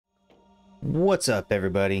What's up,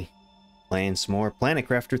 everybody? Playing some more Planet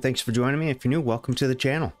Crafter. Thanks for joining me. If you're new, welcome to the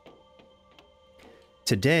channel.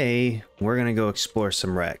 Today, we're gonna go explore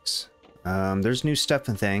some wrecks. There's new stuff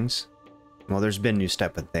and things. Well, there's been new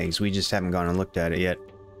stuff and things. We just haven't gone and looked at it yet.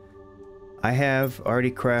 I have already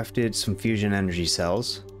crafted some fusion energy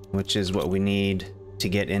cells, which is what we need to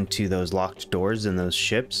get into those locked doors in those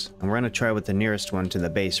ships. And we're gonna try with the nearest one to the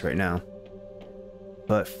base right now.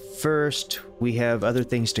 But first, we have other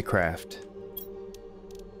things to craft.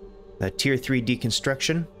 The Tier 3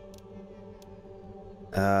 deconstruction,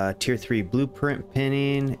 Tier 3 blueprint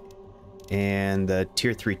pinning, and the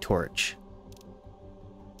Tier 3 torch.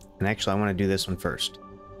 And actually, I want to do this one first.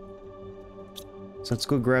 So let's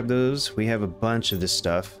go grab those. We have a bunch of this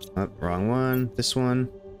stuff. Oh, wrong one. This one.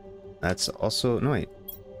 That's also... No, wait.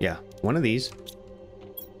 Yeah, one of these.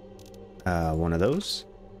 One of those.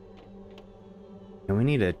 And we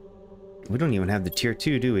need a... We don't even have the Tier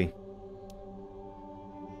 2, do we?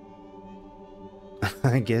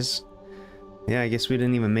 I guess. Yeah, I guess we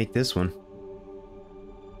didn't even make this one.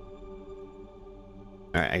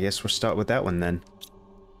 Alright, I guess we'll start with that one then.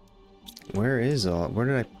 Where is all... Where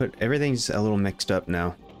did I put... Everything's a little mixed up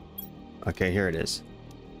now. Okay, here it is.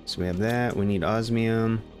 So we have that. We need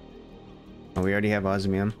osmium. Oh, we already have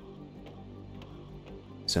osmium.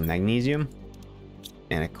 Some magnesium.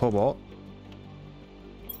 And a cobalt.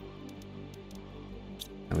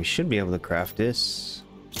 And we should be able to craft this.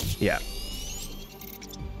 Yeah.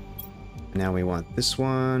 Now we want this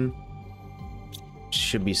one.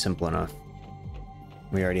 Should be simple enough.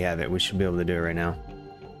 We already have it. We should be able to do it right now.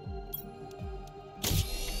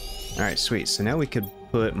 Alright, sweet. So now we could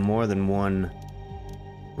put more than one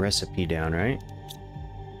recipe down, right?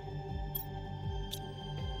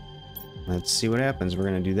 Let's see what happens. We're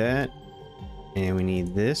gonna do that. And we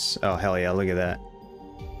need this. Oh, hell yeah, look at that.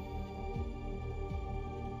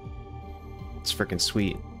 It's freaking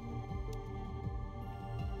sweet.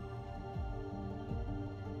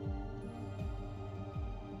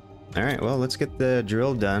 Alright, well, let's get the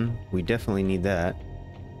drill done. We definitely need that.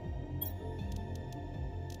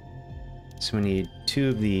 So we need 2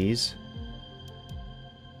 of these.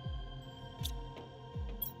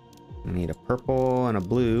 We need a purple and a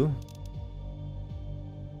blue.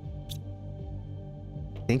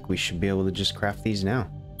 I think we should be able to just craft these now.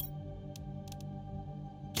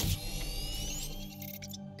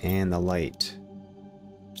 And the light.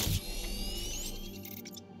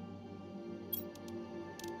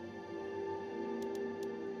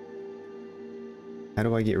 How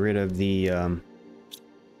do I get rid of the,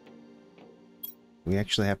 We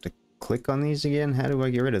actually have to click on these again? How do I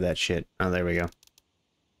get rid of that shit? Oh, there we go.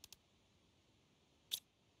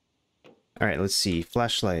 Alright, let's see.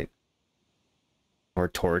 Flashlight. Or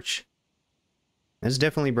torch. It's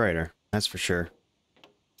definitely brighter. That's for sure.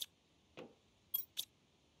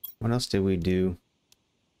 What else did we do?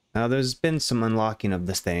 Now, there's been some unlocking of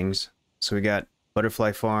the things. So we got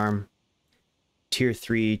Butterfly Farm, Tier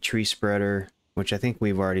 3 Tree Spreader, which I think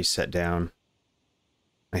we've already set down.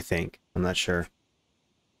 I think. I'm not sure.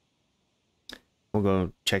 We'll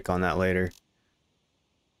go check on that later.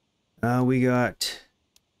 We got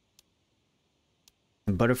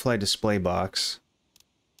a butterfly display box.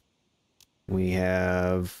 We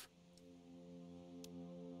have...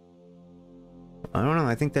 I don't know,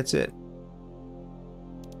 I think that's it.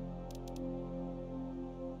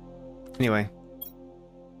 Anyway.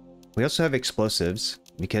 We also have explosives,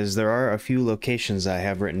 because there are a few locations I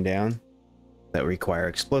have written down that require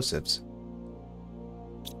explosives.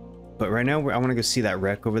 But right now, I want to go see that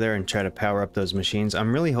wreck over there and try to power up those machines.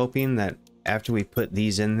 I'm really hoping that after we put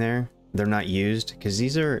these in there, they're not used, because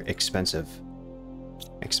these are expensive.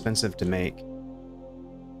 Expensive to make.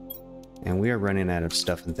 And we are running out of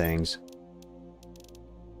stuff and things.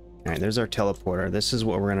 Alright, there's our teleporter. This is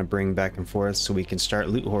what we're going to bring back and forth so we can start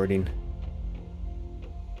loot hoarding.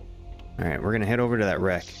 Alright, we're going to head over to that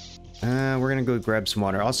wreck. We're going to go grab some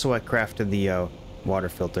water. Also, I crafted the water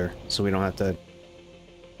filter so we don't have to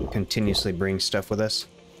continuously bring stuff with us.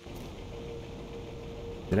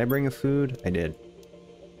 Did I bring a food? I did.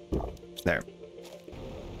 There.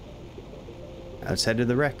 Let's head to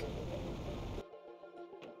the wreck.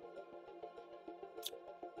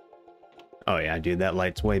 Oh yeah, dude, that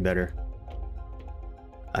light's way better.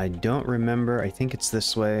 I don't remember. I think it's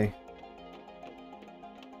this way.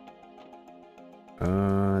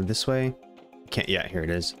 This way? Can't. Yeah, here it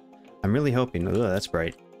is. I'm really hoping. Oh, that's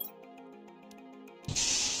bright.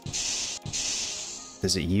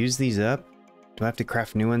 Does it use these up? Do I have to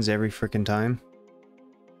craft new ones every freaking time?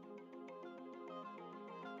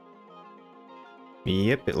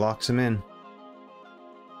 Yep, it locks them in.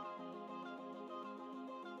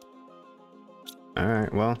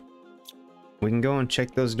 Alright, well, we can go and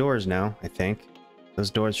check those doors now, I think.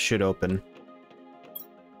 Those doors should open.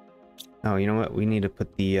 Oh, you know what? We need to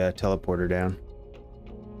put the teleporter down.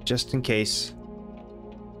 Just in case.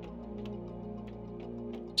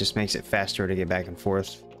 Just makes it faster to get back and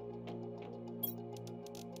forth.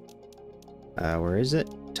 Where is it?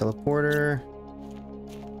 Teleporter.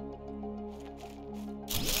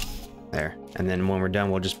 There. And then when we're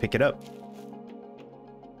done, we'll just pick it up.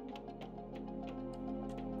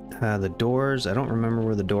 The doors, I don't remember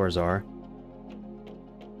where the doors are.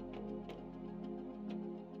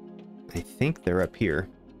 I think they're up here.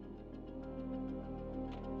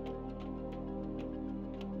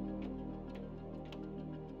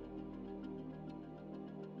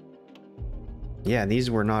 Yeah,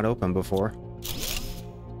 these were not open before.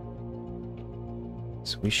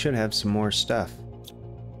 So we should have some more stuff.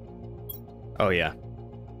 Oh yeah.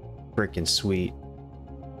 Freaking sweet.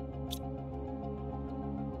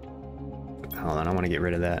 Hold on, I want to get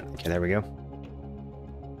rid of that. Okay, there we go.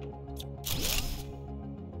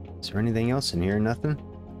 Is there anything else in here? Nothing?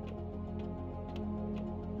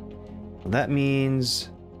 Well, that means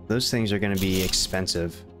those things are going to be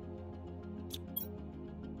expensive.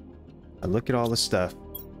 But look at all the stuff.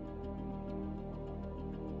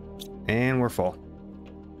 And we're full.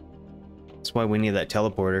 That's why we need that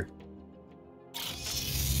teleporter.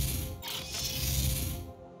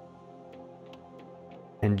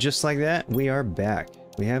 And just like that, we are back.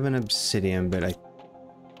 We have an obsidian, but I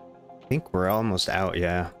think we're almost out,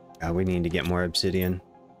 yeah. We need to get more obsidian.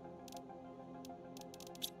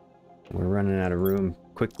 We're running out of room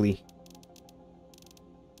quickly.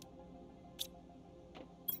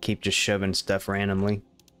 Keep just shoving stuff randomly.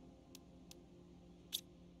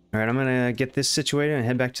 Alright, I'm gonna get this situated and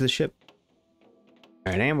head back to the ship.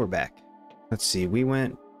 Alright, and we're back. Let's see, we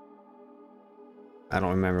went... I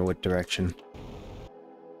don't remember what direction.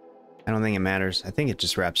 I don't think it matters. I think it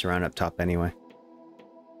just wraps around up top anyway.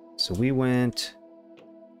 So we went...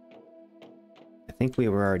 I think we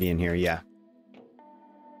were already in here, yeah.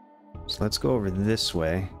 So let's go over this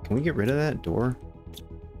way. Can we get rid of that door?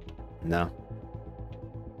 No.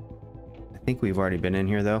 I think we've already been in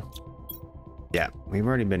here, though. Yeah, we've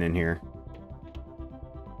already been in here.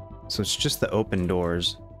 So it's just the open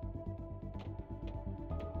doors.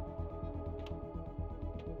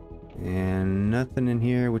 And nothing in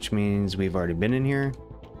here, which means we've already been in here.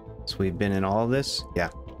 So we've been in all of this? Yeah.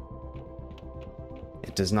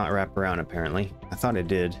 It does not wrap around, apparently. I thought it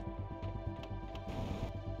did.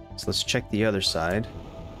 So let's check the other side.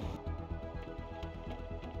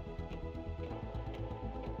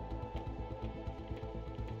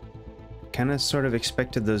 Kind of sort of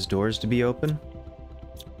expected those doors to be open.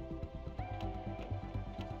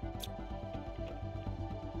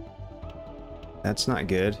 That's not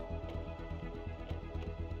good.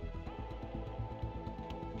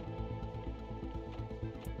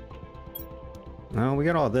 No, we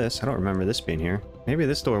got all this. I don't remember this being here. Maybe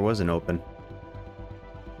this door wasn't open.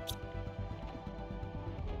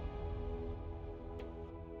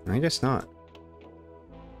 I guess not.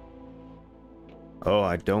 Oh,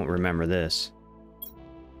 I don't remember this.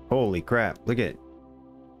 Holy crap, look at it.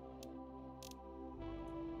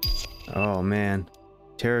 Oh man.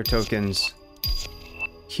 TERA tokens.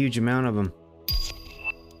 Huge amount of them.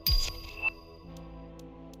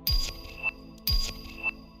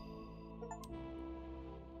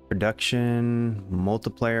 Production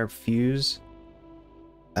multiplier fuse.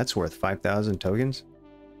 That's worth 5,000 tokens.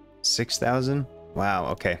 6,000. Wow.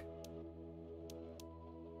 Okay.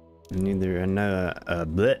 Neither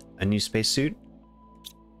a new spacesuit.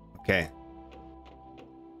 Okay.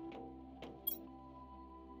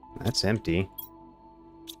 That's empty.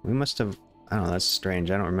 We must have. I don't know. That's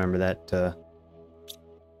strange. I don't remember that.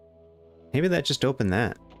 Maybe that just opened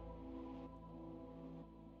that.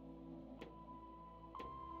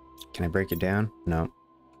 Can I break it down? No.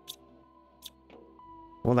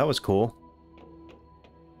 Well, that was cool.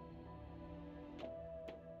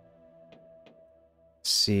 Let's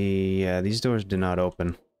see. Yeah, these doors did not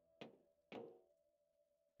open.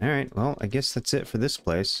 Alright, well, I guess that's it for this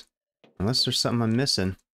place. Unless there's something I'm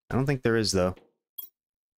missing. I don't think there is, though.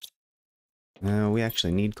 We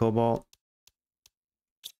actually need cobalt.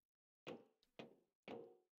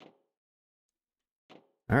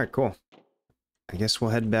 Alright, cool. I guess we'll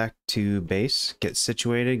head back to base, get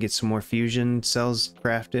situated, get some more fusion cells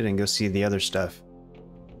crafted, and go see the other stuff.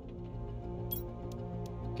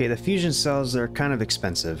 Okay, the fusion cells are kind of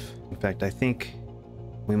expensive. In fact, I think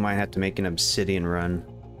we might have to make an obsidian run.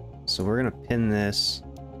 So we're gonna pin this.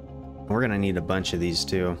 We're gonna need a bunch of these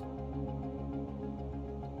too.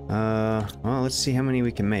 Well, let's see how many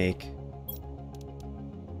we can make.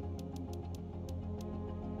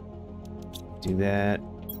 Do that.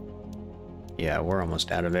 Yeah, we're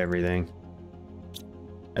almost out of everything.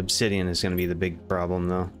 Obsidian is going to be the big problem,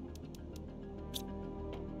 though.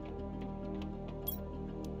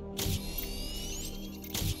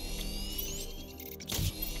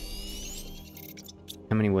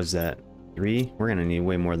 How many was that? 3? We're going to need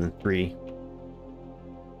way more than 3.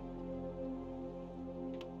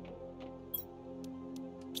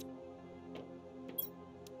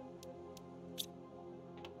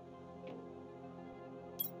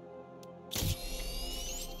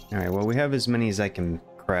 Alright, well, we have as many as I can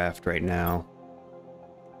craft right now.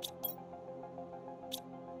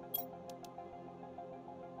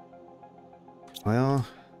 Well,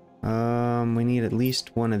 we need at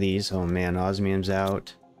least one of these. Oh man, osmium's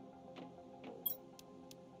out.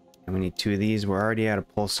 And we need 2 of these. We're already out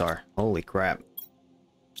of pulsar. Holy crap.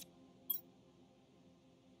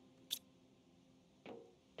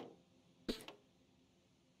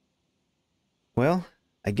 Well,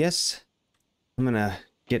 I guess I'm gonna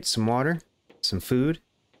get some water, some food,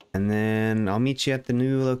 and then I'll meet you at the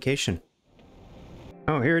new location.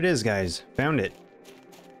 Oh, here it is, guys. Found it.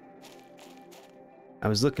 I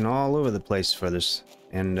was looking all over the place for this,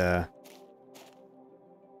 and yeah,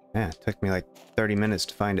 it took me like 30 minutes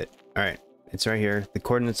to find it. Alright, it's right here. The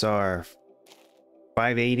coordinates are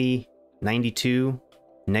 580, 92,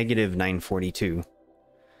 negative 942.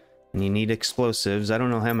 And you need explosives. I don't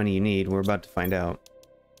know how many you need. We're about to find out.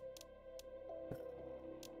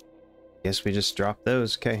 Guess we just drop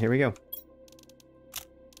those. Okay, here we go.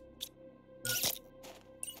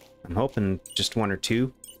 I'm hoping just 1 or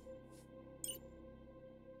 2.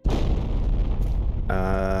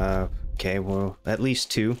 Okay, well, at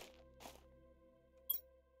least 2.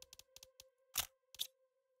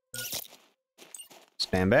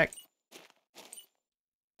 Stand back.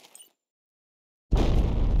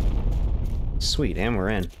 Sweet, and we're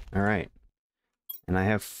in. Alright. And I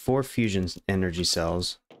have 4 fusion energy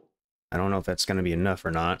cells. I don't know if that's going to be enough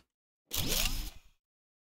or not.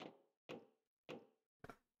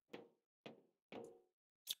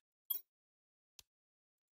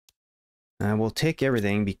 We'll take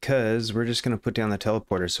everything because we're just going to put down the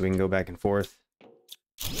teleporter so we can go back and forth.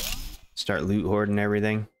 Start loot hoarding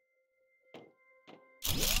everything.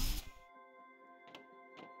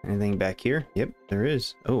 Anything back here? Yep, there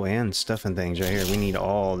is. Oh, and stuff and things right here. We need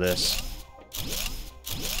all this.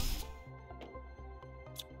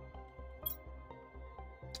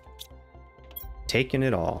 Taking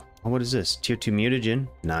it all. Oh, what is this? Tier 2 mutagen.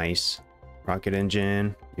 Nice. Rocket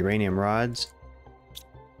engine. Uranium rods.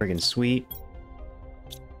 Friggin' sweet.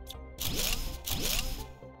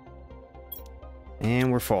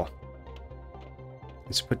 And we're full.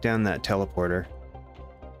 Let's put down that teleporter.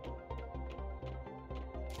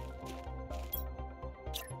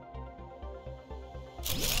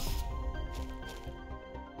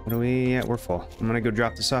 What are we at? We're full. I'm gonna go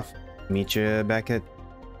drop this off. Meet you back at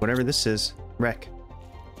whatever this is. Wreck.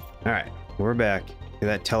 Alright, we're back.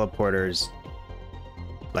 That teleporter is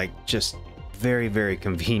like just very, very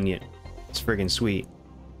convenient. It's friggin' sweet.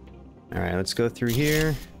 Alright, let's go through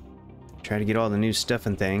here. Try to get all the new stuff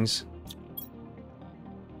and things.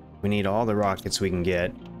 We need all the rockets we can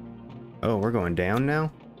get. Oh, we're going down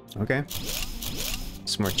now? Okay.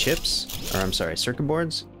 Some more chips. Or, I'm sorry, circuit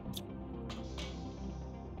boards.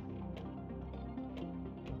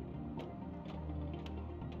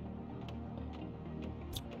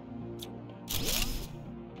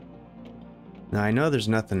 Now, I know there's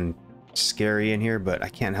nothing scary in here, but I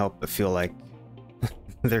can't help but feel like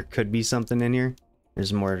there could be something in here.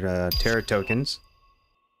 There's more TERA tokens.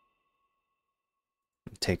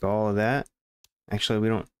 Take all of that. Actually, we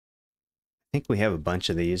don't... I think we have a bunch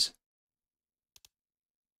of these.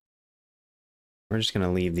 We're just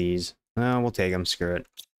gonna leave these. Oh, we'll take them. Screw it.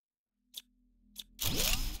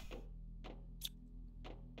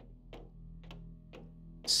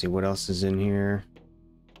 Let's see what else is in here.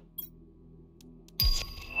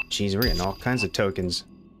 Jeez, we're getting all kinds of tokens.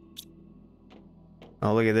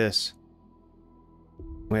 Oh, look at this.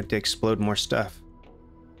 We have to explode more stuff.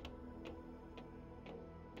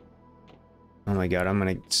 Oh my god, I'm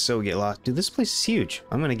gonna so get lost. Dude, this place is huge.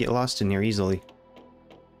 I'm gonna get lost in here easily.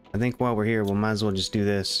 I think while we're here, we might as well just do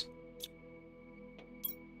this.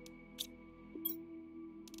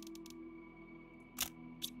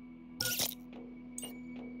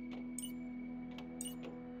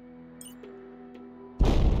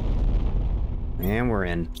 And we're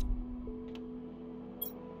in.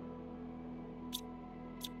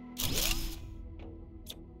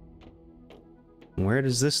 Where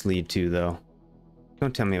does this lead to, though?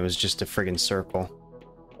 Don't tell me it was just a friggin' circle.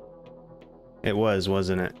 It was,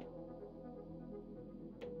 wasn't it?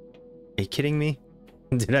 Are you kidding me?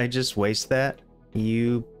 Did I just waste that?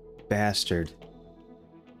 You bastard.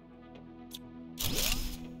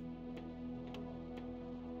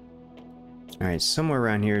 Alright, somewhere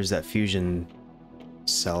around here is that fusion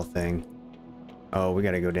cell thing. Oh, we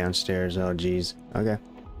gotta go downstairs. Oh, geez. Okay.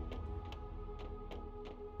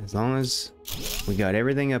 As long as we got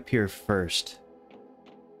everything up here first.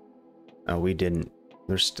 Oh, we didn't.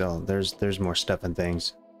 There's more stuff and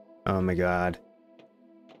things. Oh my god.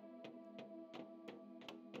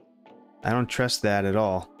 I don't trust that at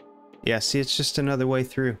all. Yeah, see, it's just another way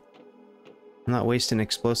through. I'm not wasting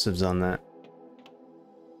explosives on that.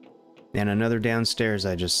 And another downstairs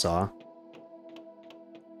I just saw.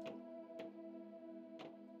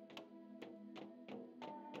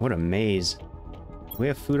 What a maze. Do we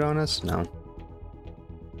have food on us? No.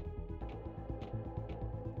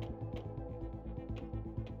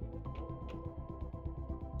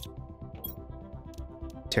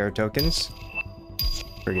 Terra tokens.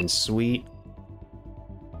 Friggin' sweet.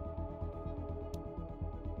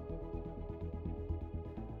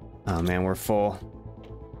 Oh man, we're full.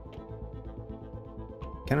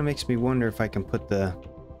 Kinda makes me wonder if I can put the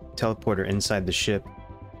teleporter inside the ship.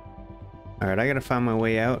 Alright, I gotta find my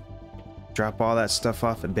way out. Drop all that stuff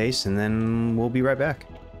off at base, and then we'll be right back.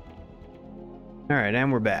 Alright,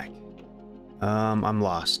 and we're back. I'm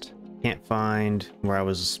lost. Can't find where I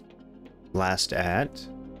was last at.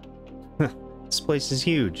 This place is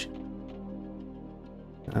huge.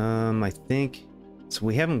 I think... So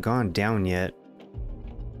we haven't gone down yet.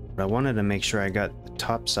 But I wanted to make sure I got the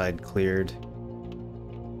top side cleared.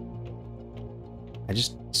 I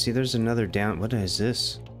just... See, there's another down... What is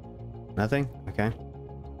this? Nothing? Okay.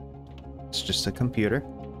 It's just a computer.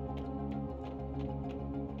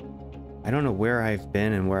 I don't know where I've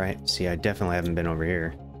been and where I... See, I definitely haven't been over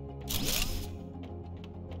here.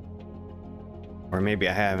 Or maybe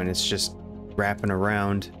I have and it's just wrapping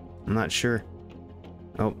around. I'm not sure.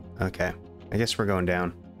 Oh, okay. I guess we're going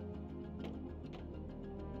down.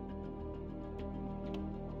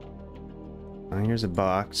 Oh, here's a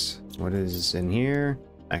box. What is in here?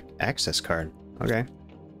 Access card. Okay.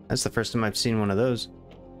 That's the first time I've seen one of those.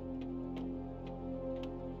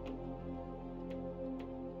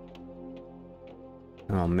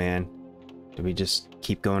 Oh man. Do we just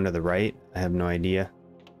keep going to the right? I have no idea.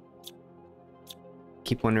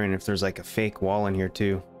 Keep wondering if there's like a fake wall in here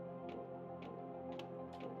too.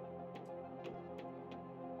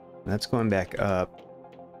 That's going back up.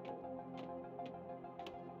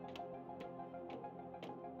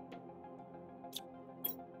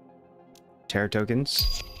 Terra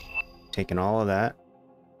tokens. Taking all of that.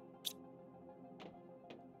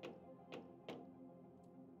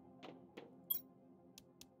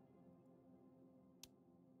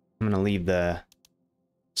 I'm gonna leave the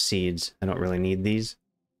seeds. I don't really need these.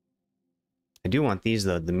 I do want these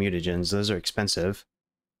though, the mutagens. Those are expensive.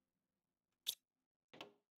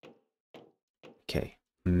 Okay.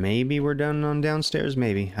 Maybe we're done on downstairs,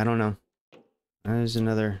 maybe. I don't know. There's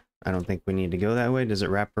another... I don't think we need to go that way. Does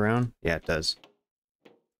it wrap around? Yeah, it does.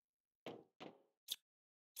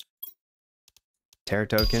 Terra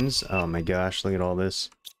tokens. Oh my gosh, look at all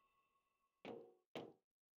this.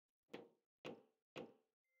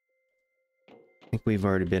 I think we've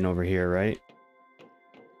already been over here, right?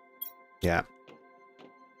 Yeah.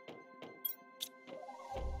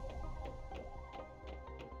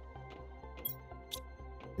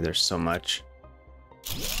 There's so much.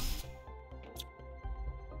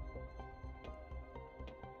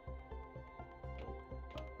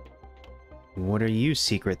 What are you,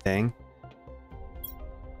 secret thing?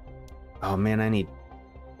 Oh man, I need...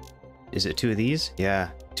 Is it 2 of these? Yeah,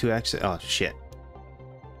 2 access... Oh shit.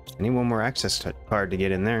 I need one more access card to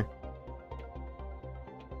get in there.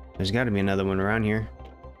 There's got to be another one around here.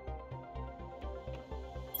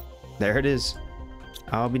 There it is.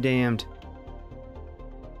 I'll be damned.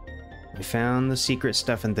 We found the secret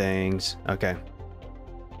stuff and things. Okay.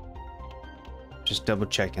 Just double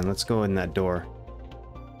checking. Let's go in that door.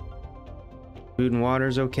 Food and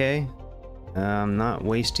water's okay. I'm not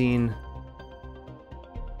wasting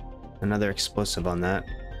another explosive on that.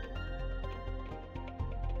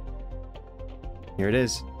 Here it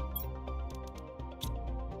is.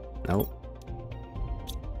 Nope.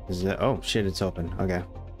 Is it? Oh shit, it's open. Okay.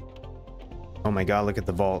 Oh my god, look at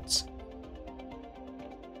the vaults.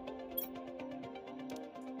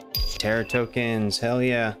 Terra tokens, hell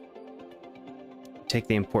yeah. Take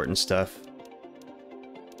the important stuff.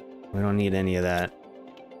 We don't need any of that.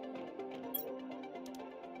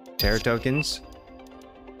 Terra tokens.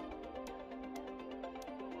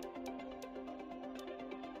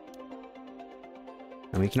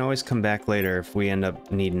 And we can always come back later if we end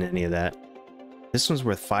up needing any of that. This one's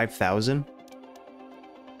worth 5,000.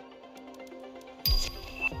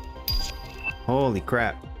 Holy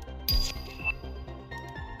crap.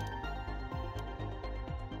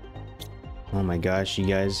 Oh my gosh, you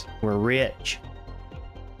guys, we're rich.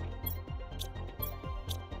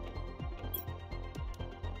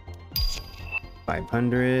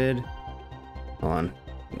 $500. Hold on.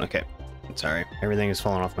 Okay. Sorry. Everything is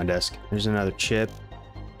falling off my desk. There's another chip.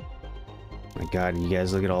 Oh my god, you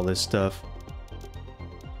guys, look at all this stuff.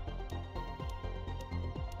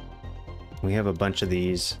 We have a bunch of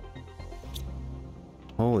these.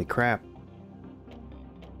 Holy crap.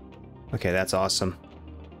 Okay, that's awesome.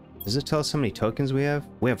 Does it tell us how many tokens we have?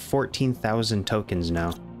 We have 14,000 tokens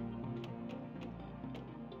now.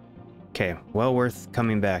 Okay, well worth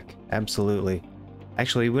coming back. Absolutely.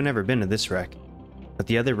 Actually, we've never been to this wreck. But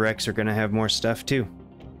the other wrecks are gonna have more stuff too.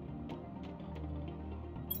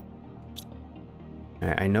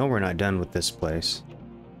 I know we're not done with this place.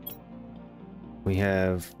 We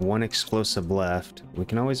have one explosive left. We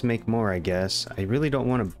can always make more, I guess. I really don't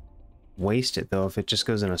want to waste it though if it just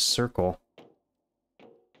goes in a circle.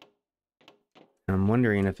 And I'm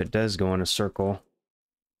wondering if it does go in a circle.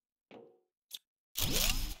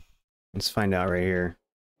 Let's find out right here.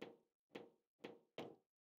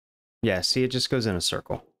 Yeah, see, it just goes in a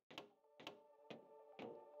circle.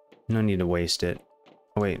 No need to waste it.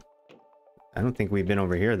 Oh, wait. I don't think we've been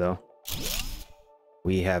over here, though.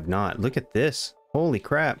 We have not. Look at this. Holy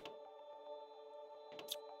crap.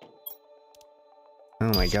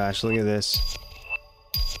 Oh my gosh, look at this.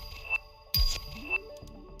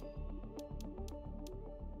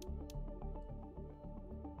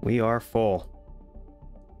 We are full.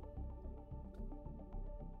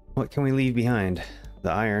 What can we leave behind?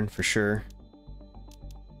 The iron, for sure.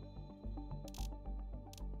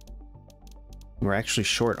 We're actually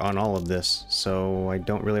short on all of this, so I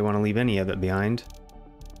don't really want to leave any of it behind.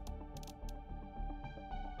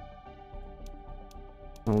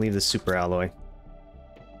 I'll leave the super alloy.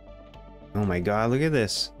 Oh my god, look at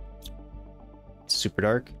this. It's super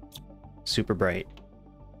dark, super bright.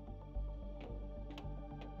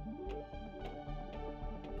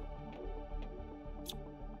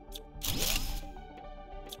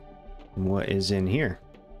 What is in here?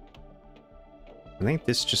 I think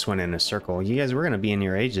this just went in a circle. You guys, we're gonna be in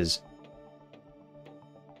your ages.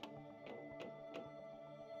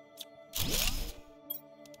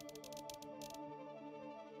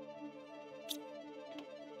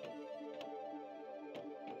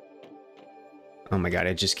 Oh my god,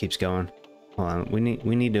 it just keeps going. Hold on, we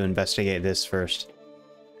need to investigate this first.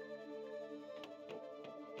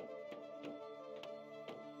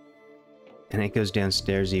 And it goes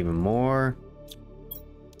downstairs even more.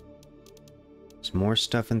 There's more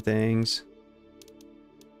stuff and things.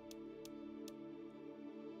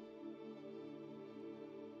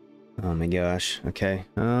 Oh my gosh. Okay.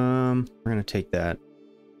 We're gonna take that.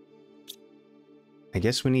 I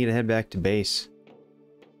guess we need to head back to base.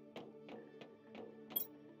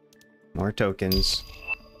 More tokens.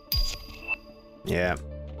 Yeah.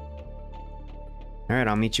 Alright,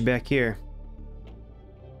 I'll meet you back here.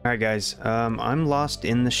 Alright guys, I'm lost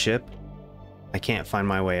in the ship. I can't find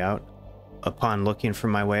my way out. Upon looking for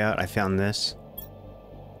my way out, I found this.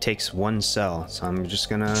 It takes one cell, so I'm just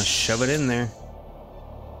gonna shove it in there.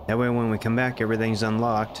 That way when we come back, everything's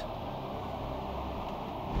unlocked.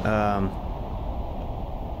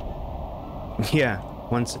 Yeah,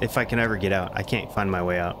 if I can ever get out. I can't find my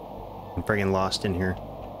way out. I'm friggin' lost in here.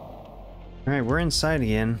 Alright, we're inside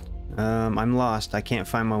again. I'm lost. I can't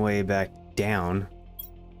find my way back down.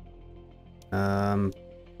 I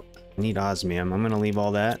need osmium. I'm gonna leave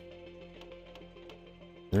all that.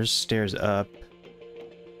 There's stairs up.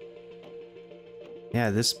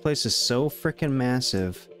 Yeah, this place is so freaking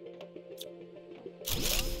massive.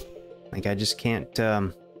 Like, I just can't,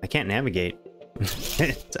 I can't navigate.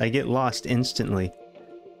 I get lost instantly.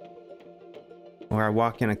 Or I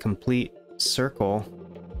walk in a complete circle.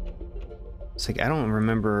 It's like, I don't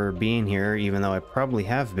remember being here, even though I probably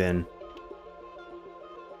have been.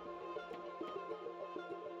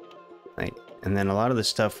 Right. And then a lot of the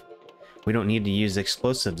stuff we don't need to use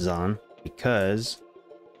explosives on, because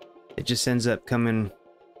it just ends up coming,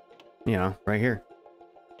 you know, right here.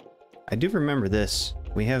 I do remember this.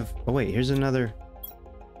 We have, oh wait, here's another.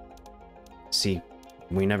 See,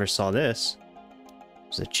 we never saw this.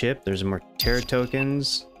 There's a chip, there's more TERA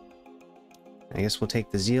tokens. I guess we'll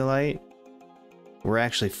take the zeolite. We're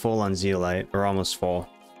actually full on zeolite, or almost full.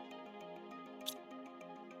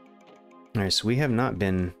 Alright, so we have not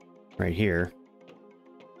been right here.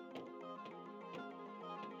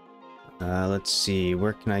 Let's see,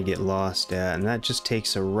 where can I get lost at? And that just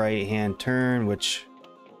takes a right-hand turn, which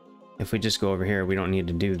if we just go over here, we don't need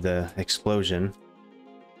to do the explosion.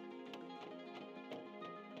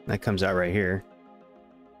 That comes out right here.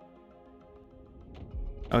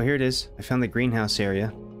 Oh, here it is. I found the greenhouse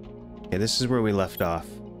area. Okay, this is where we left off.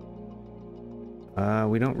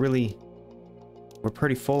 We don't really... We're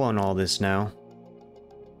pretty full on all this now.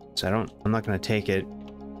 So I'm not gonna take it.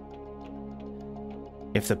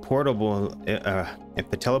 If the portable, if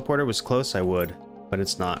the teleporter was close, I would, but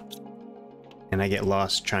it's not. And I get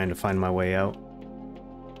lost trying to find my way out.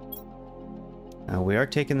 We are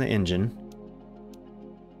taking the engine.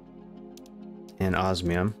 And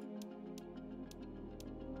osmium.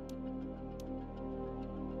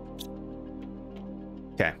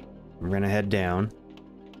 Okay, we're gonna head down.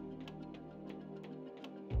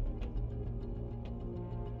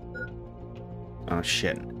 Oh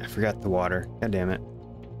shit, I forgot the water. God damn it.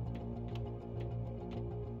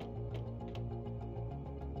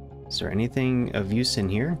 Is there anything of use in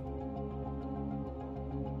here?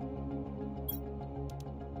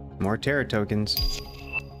 More TERA tokens.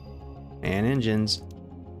 And engines.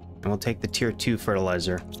 And we'll take the tier 2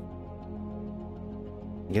 fertilizer.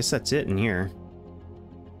 I guess that's it in here.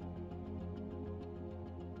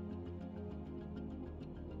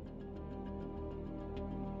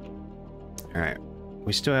 Alright.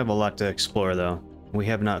 We still have a lot to explore though. We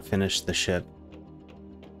have not finished the ship.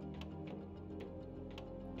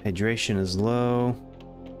 Hydration is low.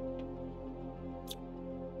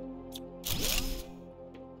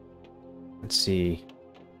 Let's see.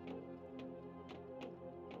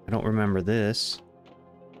 I don't remember this.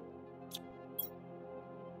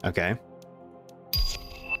 Okay.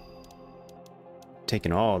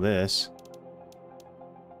 Taking all this.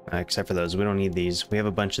 Except for those. We don't need these. We have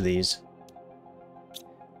a bunch of these.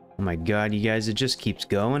 Oh my god, you guys, it just keeps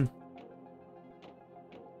going.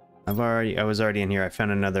 I was already in here. I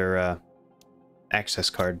found another access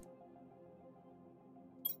card.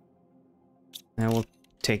 Now we'll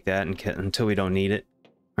take that until we don't need it.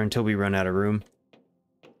 Or until we run out of room.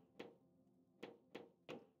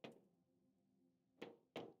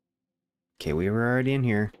 Okay, we were already in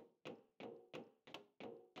here.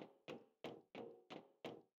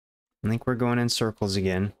 I think we're going in circles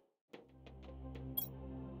again.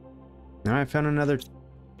 Now I found another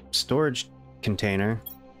storage container.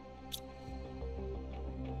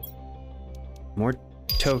 More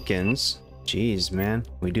tokens. Jeez, man.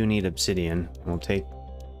 We do need obsidian. We'll take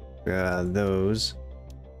those.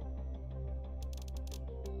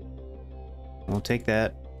 We'll take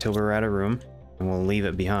that till we're out of room. And we'll leave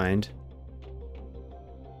it behind.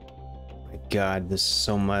 My god, this is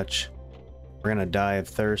so much. We're gonna die of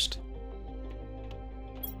thirst.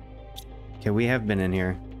 Okay, we have been in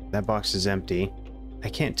here. That box is empty. I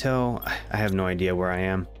can't tell. I have no idea where I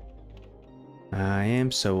am. I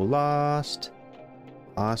am so lost.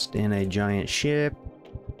 Lost in a giant ship.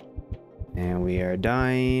 And we are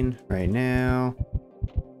dying right now.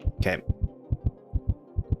 Okay.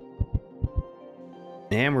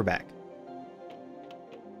 And we're back.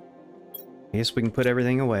 I guess we can put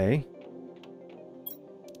everything away.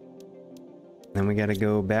 Then we gotta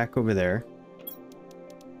go back over there.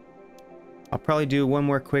 I'll probably do one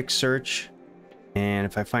more quick search. And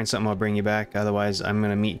if I find something, I'll bring you back. Otherwise, I'm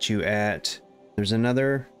gonna meet you at... There's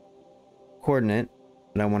another coordinate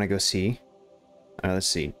that I want to go see. Let's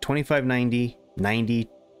see. 2590, 90,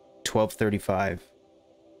 1235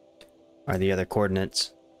 are the other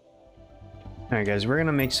coordinates. Alright guys, we're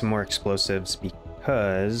gonna make some more explosives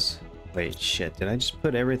because... Wait, shit. Did I just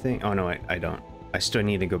put everything? Oh no, I don't. I still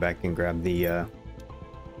need to go back and grab the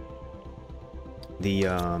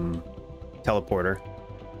teleporter.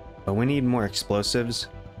 But we need more explosives.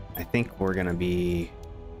 I think we're gonna be...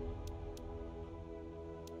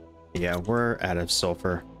 Yeah, we're out of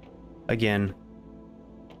sulfur. Again.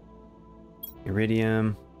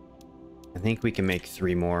 Iridium. I think we can make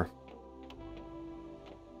 3 more.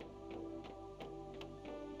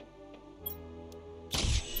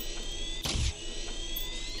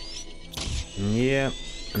 Yep,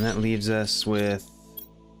 and that leaves us with...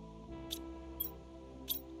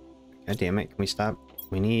 God damn it, can we stop?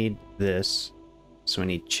 We need this. So we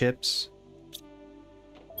need chips.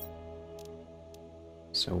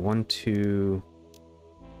 So 1, 2,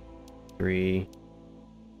 3...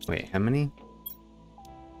 Wait, how many?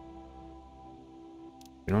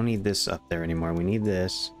 We don't need this up there anymore. We need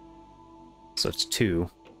this. So it's 2.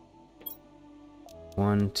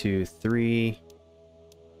 1, 2, 3.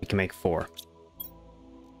 We can make 4.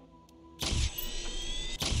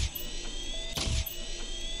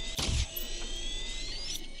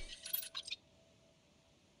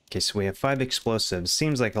 Okay, so we have 5 explosives.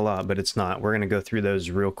 Seems like a lot, but it's not. We're gonna go through those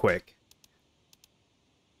real quick.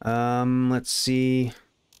 Let's see.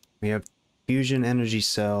 We have fusion energy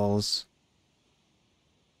cells.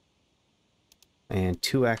 And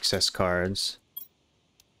 2 access cards.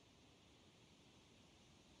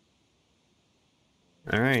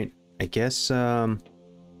 Alright, I guess, I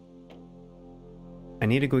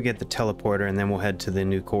need to go get the teleporter and then we'll head to the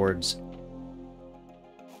new cords.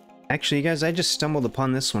 Actually, you guys, I just stumbled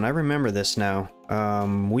upon this one. I remember this now.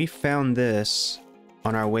 We found this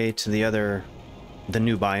on our way to the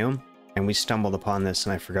new biome, and we stumbled upon this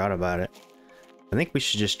and I forgot about it. I think we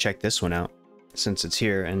should just check this one out, since it's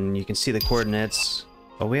here, and you can see the coordinates.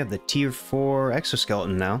 Oh, we have the tier 4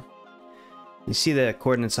 exoskeleton now. You see the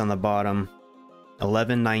coordinates on the bottom.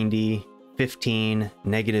 1190, 15,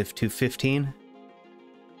 negative 215.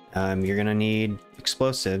 You're gonna need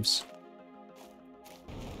explosives.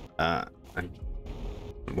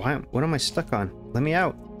 What am I stuck on? Let me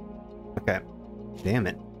out. Okay. Damn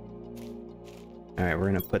it. Alright, we're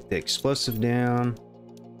gonna put the explosive down.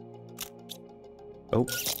 Oh.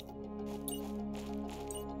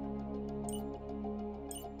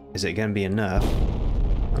 Is it gonna be enough?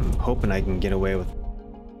 I'm hoping I can get away with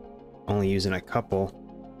only using a couple.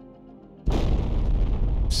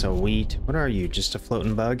 So wheat. What are you? Just a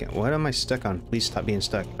floating bug? What am I stuck on? Please stop being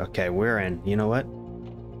stuck. Okay, we're in. You know what?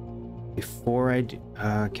 Before I do...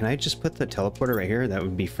 can I just put the teleporter right here? That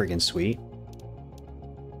would be friggin' sweet.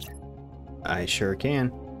 I sure can.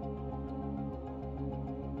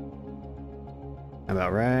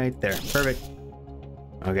 About right there. Perfect.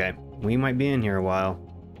 Okay, we might be in here a while.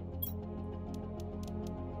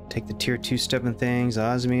 Take the tier 2 stepping things,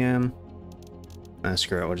 osmium.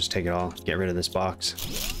 Screw it, we'll just take it all. Get rid of this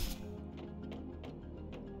box.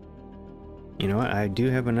 You know what? I do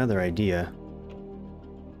have another idea.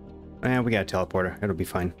 We got a teleporter. It'll be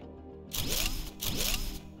fine.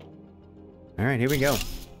 Alright, here we go.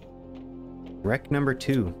 Wreck number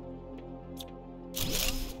 2.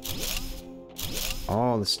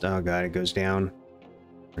 All the stuff. Oh god, it goes down.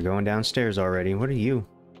 We're going downstairs already. What are you?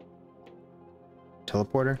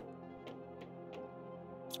 Teleporter?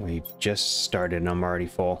 We just started and I'm already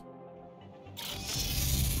full.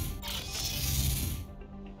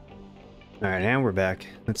 Alright, and we're back.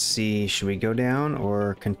 Let's see, should we go down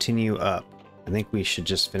or continue up? I think we should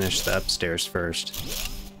just finish the upstairs first.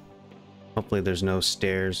 Hopefully there's no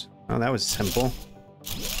stairs. Oh, that was simple.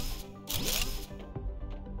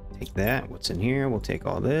 Take that. What's in here? We'll take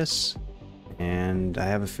all this. And I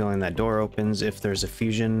have a feeling that door opens if there's a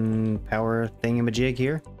fusion power thingamajig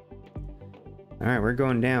here. Alright, we're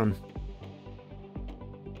going down.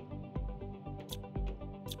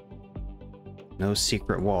 No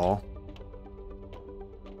secret wall.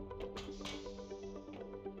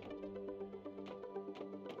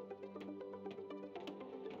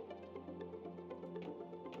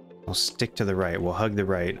 We'll stick to the right. We'll hug the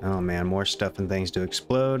right. Oh man, more stuff and things to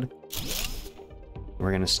explode.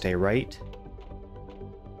 We're gonna stay right.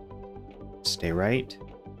 Stay right.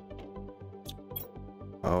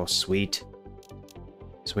 Oh, sweet.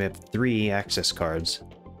 So we have 3 access cards.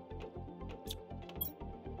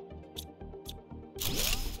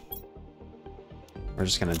 We're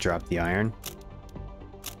just gonna drop the iron.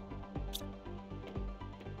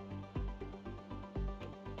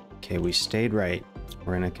 Okay, we stayed right.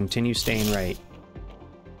 We're gonna continue staying right.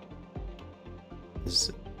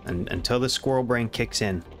 Until the squirrel brain kicks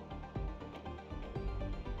in.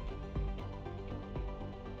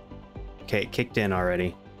 Okay, it kicked in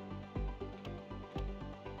already.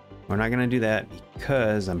 We're not gonna do that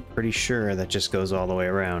because I'm pretty sure that just goes all the way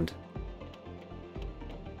around.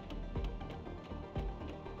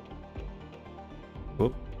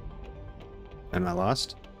 Whoop. Am I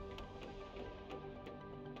lost?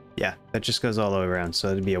 Yeah, that just goes all the way around, so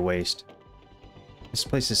it'd be a waste. This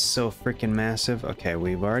place is so freaking massive. Okay,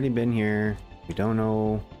 we've already been here. We don't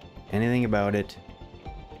know anything about it.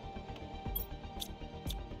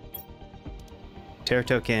 Terra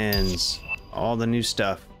tokens. All the new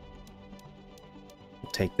stuff.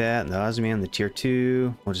 We'll take that. The osmium, the tier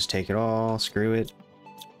 2. We'll just take it all. Screw it.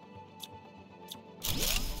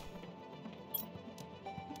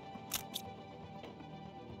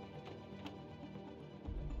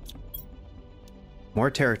 More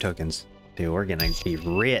Terra tokens. Dude, we're gonna be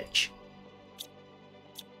rich.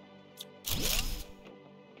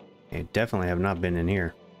 I definitely have not been in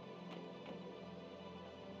here.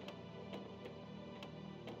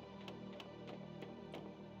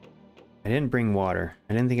 I didn't bring water.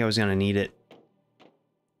 I didn't think I was gonna need it.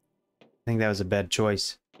 I think that was a bad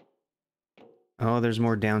choice. Oh, there's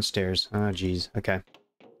more downstairs. Oh, geez. Okay.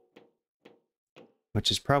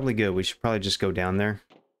 which is probably good. We should probably just go down there.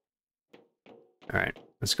 Alright,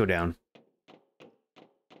 let's go down.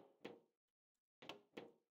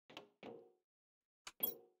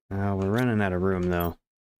 We're running out of room, though.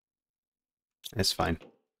 That's fine.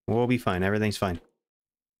 We'll be fine. Everything's fine.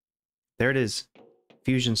 There it is.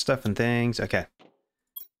 Fusion stuff and things. Okay.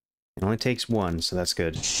 It only takes one, so that's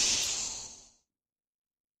good.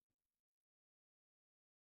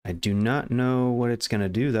 I do not know what it's gonna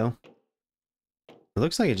do, though. It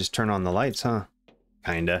looks like it just turned on the lights, huh?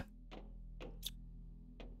 Kinda.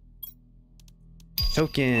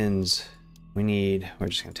 Tokens. We're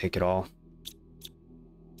just gonna take it all.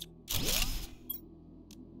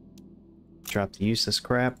 Drop the useless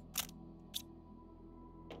crap.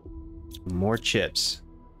 More chips.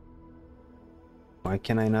 Why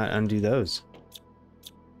can I not undo those?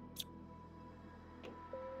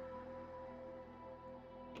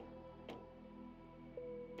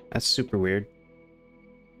 That's super weird.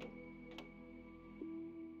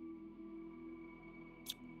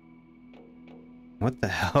 What the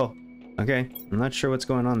hell? Okay, I'm not sure what's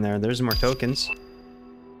going on there. There's more tokens.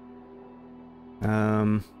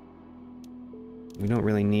 We don't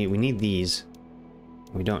really need... We need these.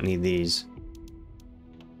 We don't need these.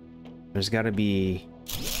 There's got to be...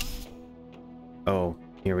 Oh,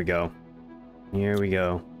 here we go. Here we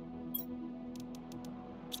go.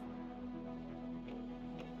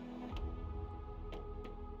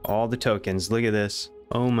 All the tokens. Look at this.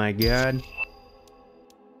 Oh my god.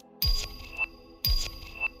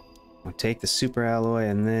 I'll take the super alloy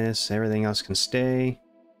and this. Everything else can stay.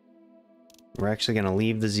 We're actually going to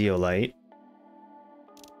leave the zeolite.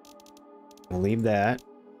 We'll leave that.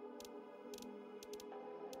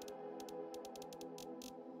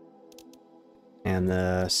 And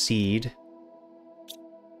the seed.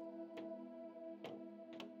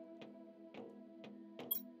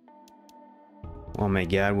 Oh my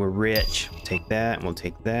god, we're rich. We'll take that, and we'll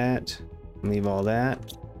take that. Leave all that.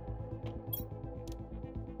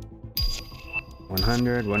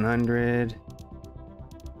 100, 100.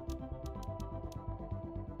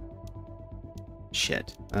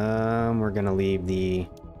 Shit. We're gonna leave the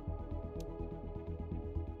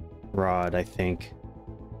rod, I think.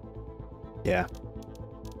 Yeah.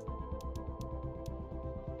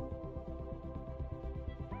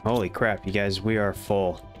 Holy crap, you guys, we are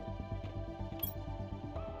full.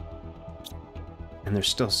 And there's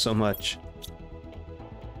still so much.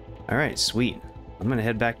 Alright, sweet. I'm gonna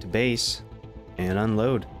head back to base and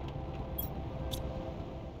unload.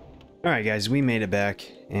 Alright guys, we made it back,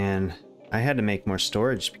 and I had to make more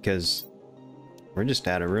storage because we're just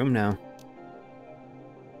out of room now.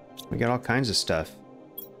 We got all kinds of stuff.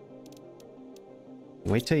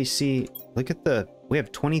 Wait till you see, look at we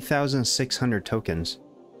have 20,600 tokens.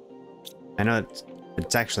 I know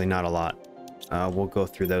it's actually not a lot. We'll go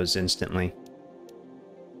through those instantly.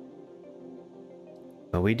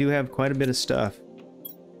 But we do have quite a bit of stuff.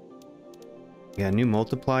 We got new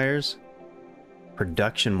multipliers.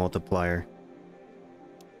 Production multiplier.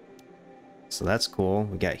 So that's cool.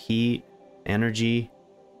 We got heat, energy.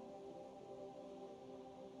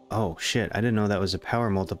 Oh shit, I didn't know that was a power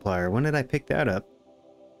multiplier. When did I pick that up?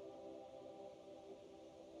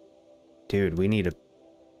 Dude, we need a...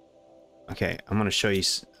 Okay, I'm gonna show you...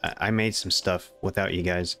 I made some stuff without you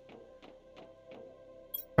guys.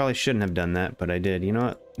 Probably shouldn't have done that, but I did. You know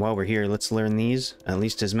what? While we're here, let's learn these. At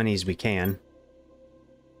least as many as we can.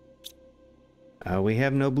 We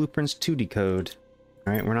have no blueprints to decode.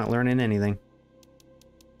 Alright, we're not learning anything.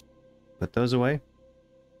 Put those away.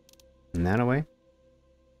 And that away.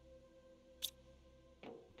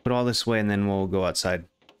 Put all this away and then we'll go outside.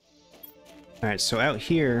 Alright, so out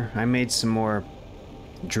here, I made some more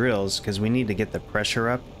drills because we need to get the pressure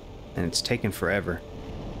up. And it's taken forever.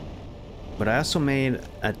 But I also made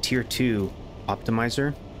a tier 2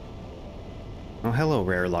 optimizer. Oh, hello,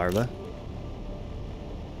 rare larva.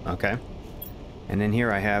 Okay. And then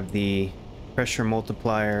here I have the pressure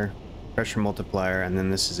multiplier, and then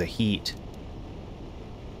this is a heat.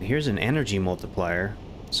 Here's an energy multiplier.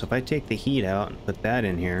 So if I take the heat out and put that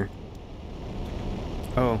in here...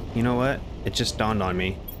 Oh, you know what? It just dawned on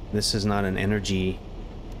me. This is not an energy...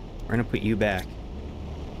 We're gonna put you back.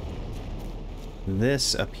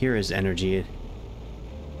 This up here is energy.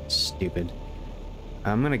 Stupid.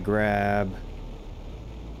 I'm gonna grab...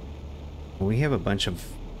 We have a bunch of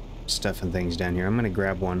stuff and things down here. I'm gonna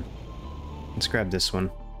grab one. Let's grab this one.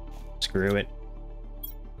 Screw it.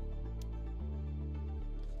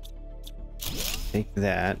 Take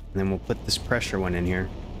that, and then we'll put this pressure one in here.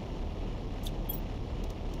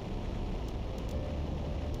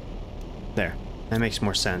 There. That makes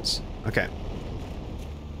more sense. Okay.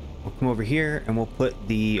 We'll come over here and we'll put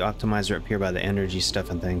the optimizer up here by the energy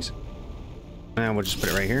stuff and things. And we'll just put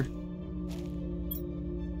it right here.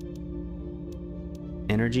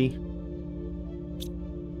 Energy.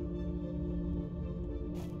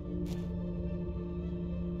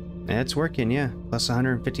 It's working, yeah. Plus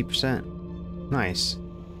 150%. Nice.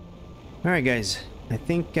 Alright guys, I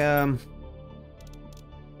think we're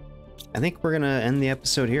gonna end the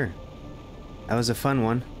episode here. That was a fun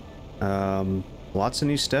one. Lots of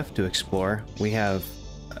new stuff to explore. We have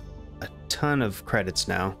a ton of credits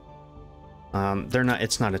now.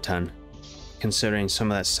 It's not a ton, considering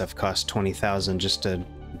some of that stuff costs 20,000 just to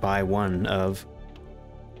buy one of.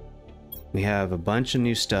 We have a bunch of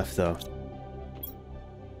new stuff though.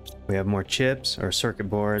 We have more chips or circuit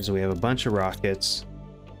boards. We have a bunch of rockets.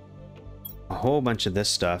 A whole bunch of this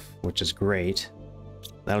stuff, which is great.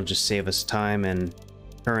 That'll just save us time and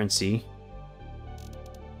currency.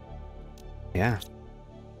 Yeah,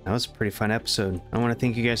 that was a pretty fun episode. I want to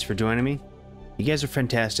thank you guys for joining me. You guys are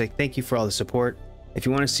fantastic. Thank you for all the support. If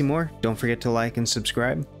you want to see more, don't forget to like and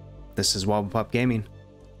subscribe. This is Wobble Gaming.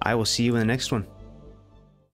 I will see you in the next one.